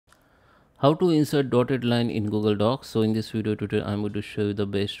How to insert dotted line in Google Docs. So in this video tutorial I'm going to show you the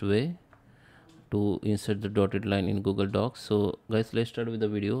best way to insert the dotted line in Google Docs. So guys, let's start with the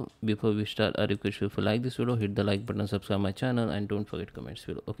video. Before we start, I request you, if you like this video, hit the like button, subscribe my channel, and don't forget comments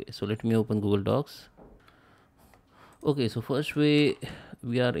below. Okay, so let me open Google Docs. Okay, so first way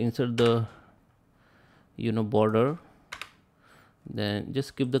we are insert the border. Then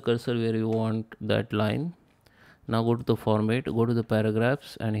just keep the cursor where you want that line. Now go to the format, go to the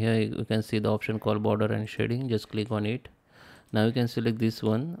paragraphs, and here you can see the option called border and shading. Just click on it. Now you can select this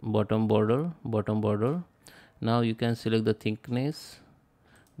one, bottom border. Now you can select the thickness.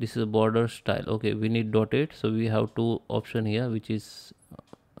 This is a border style. Okay, we need dotted, so we have two option here, which is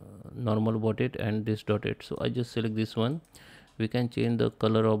normal dotted and this dotted. So I just select this one. We can change the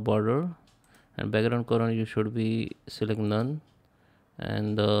color of border, and background color you should be select none,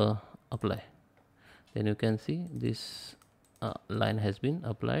 and apply. Then you can see this line has been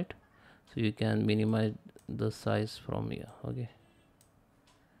applied, so you can minimize the size from here. Okay,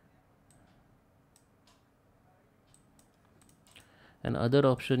 and other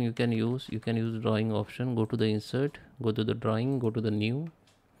option you can use drawing option. Go to the insert, go to the drawing, go to the new,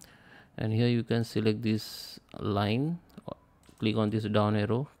 and here you can select this line. Click on this down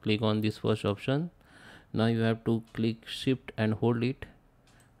arrow, click on this first option. Now you have to click shift and hold it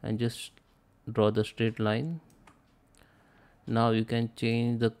and just draw the straight line. Now you can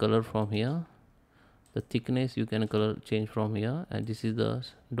change the color from here. The thickness you can color change from here, and this is the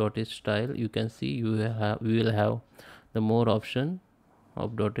dotted style. You can see we will have the more option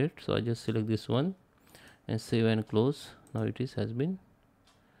of dotted. So I just select this one and save and close. Now it is has been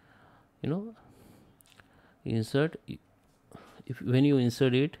insert. If when you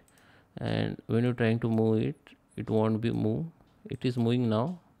insert it and when you're trying to move it, it won't be move. It is moving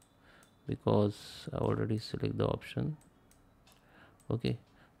now because I already select the option. Okay,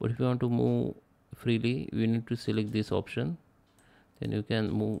 but if you want to move freely, you need to select this option. Then you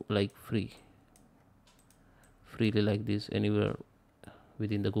can move like freely like this anywhere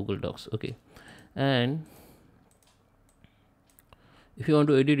within the Google Docs. Okay, and if you want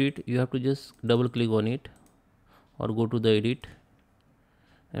to edit it, you have to just double click on it or go to the edit,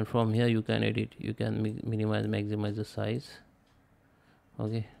 and from here you can edit. You can minimize, maximize the size.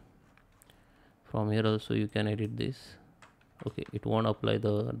 Okay, from here also you can edit this. Okay, it won't apply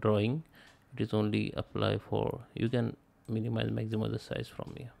the drawing, it is only apply for, you can minimize, maximize the size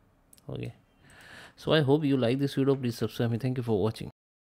from here. Okay, so I hope you like this video. Please subscribe me. Thank you for watching.